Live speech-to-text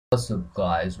What's up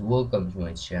guys, welcome to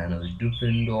my channel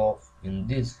Different Doff. In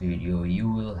this video you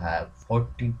will have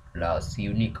 40 plus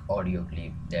unique audio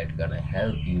clip that gonna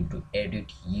help you to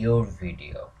edit your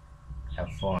video. Have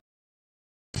fun.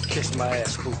 Kiss my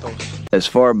ass, putos. As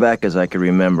far back as I can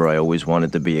remember, I always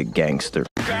wanted to be a gangster.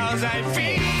 Cause I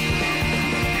feel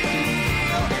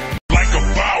like a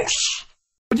boss.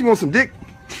 What, you want some dick?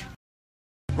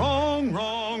 Wrong,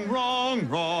 wrong, wrong,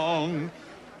 wrong.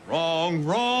 Wrong,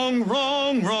 wrong,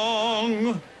 wrong,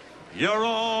 wrong. You're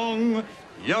wrong,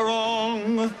 you're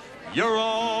wrong, you're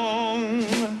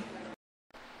wrong.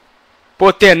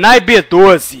 Potenai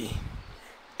B12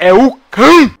 é o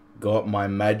cão. Got my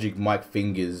magic Mike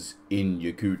fingers in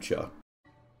Yakucha.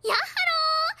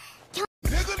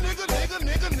 Nigga, nigga, nigga,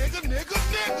 nigga, nigga, nigga,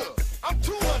 nigga. I'm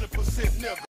 200%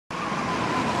 nigga.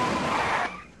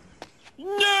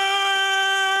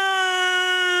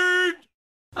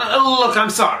 Look, I'm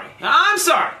sorry. I'm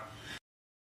sorry.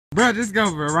 Bro, just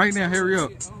go, bro. Right now, hurry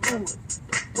up.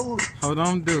 Hold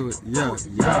on, do it. Yeah,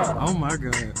 yeah. Oh my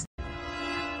god.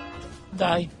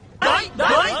 Die.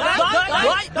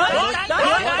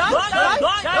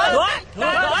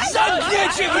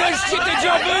 Zamknięcie wreszcie te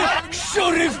dzioby!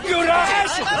 Szczury w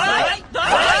piórach!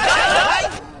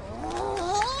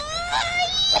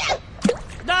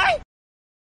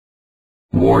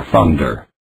 War Thunder.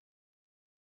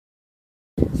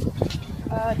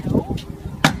 No.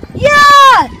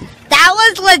 Yeah! That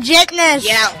was legitness!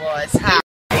 Yeah, it was, huh?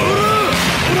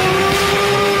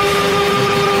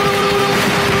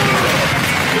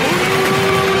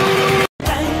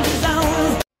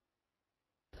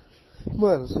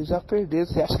 Mano, vocês já perderam.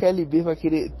 Você acha que a LB vai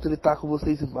querer tretar com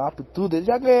vocês em mapa e tudo? Eles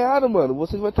já ganharam, mano.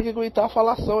 Vocês vão ter que aguentar a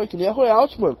falação. É que nem a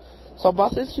Royalt, mano. Só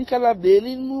basta eles ficarem na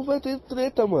dele e não vai ter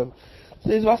treta, mano.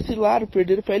 Vocês vacilaram,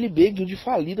 perderam pra LB, guild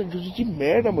falida, guild de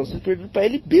merda, mano. Vocês perderam pra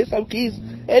LB, sabe o que é isso?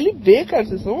 LB, cara,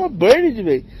 vocês são uma burned,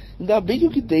 velho. Ainda bem que eu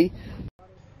quitei. Vou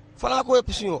falar uma coisa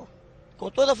pro senhor,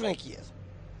 com toda a franqueza.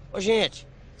 Ô, gente,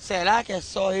 será que é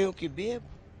só eu que bebo?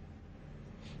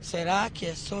 Será que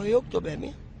é só eu que tô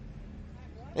bebendo?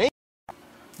 Hein?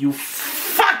 You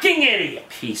fucking idiot!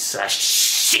 Piece of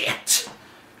shit!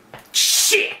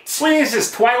 Shit! When is this,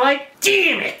 Twilight?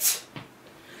 Damn it!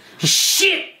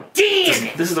 Shit! Damn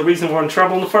it! This is the reason we're in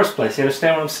trouble in the first place. You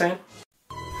understand what I'm saying?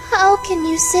 How can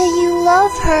you say you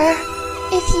love her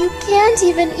if you can't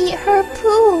even eat her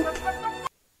poop?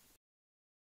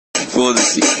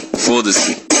 Foda-se,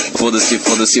 foda-se, foda-se,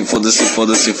 foda-se, foda-se,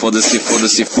 foda-se, foda-se,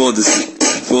 foda-se, foda-se,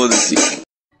 foda-se.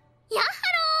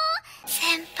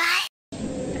 Senpai.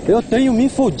 Eu tenho me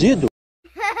fodido.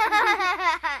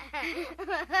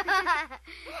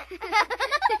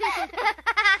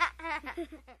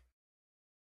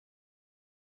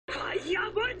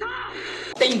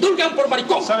 Te indulgan por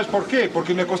maricón. ¿Sabes por qué?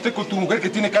 Porque me acosté con tu mujer que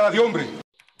tiene cara de hombre.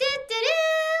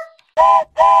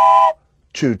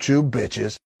 Choo choo,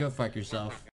 bitches. Go fuck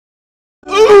yourself.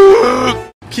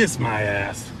 Kiss my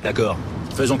ass. D'accord,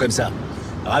 faisons comme ça.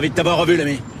 Ravi de t'avoir revu,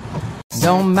 l'ami.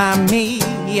 Don't mind me,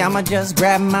 I'ma just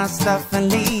grab my stuff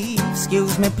and leave.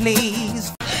 Excuse me,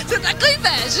 please. Você tá com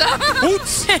inveja?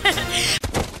 Oops.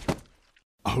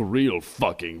 A real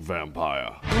fucking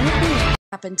vampire.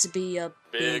 Happen to be a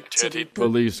Big titty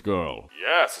police girl.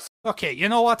 Yes. Okay, you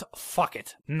know what? Fuck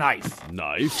it. Knife.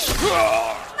 Knife?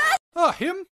 Oh,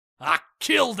 him? I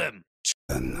killed him.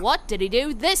 What did he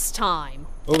do this time?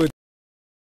 What's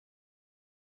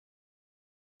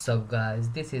up guys,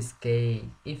 this is K.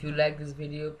 If you like this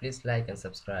video, please like and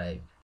subscribe.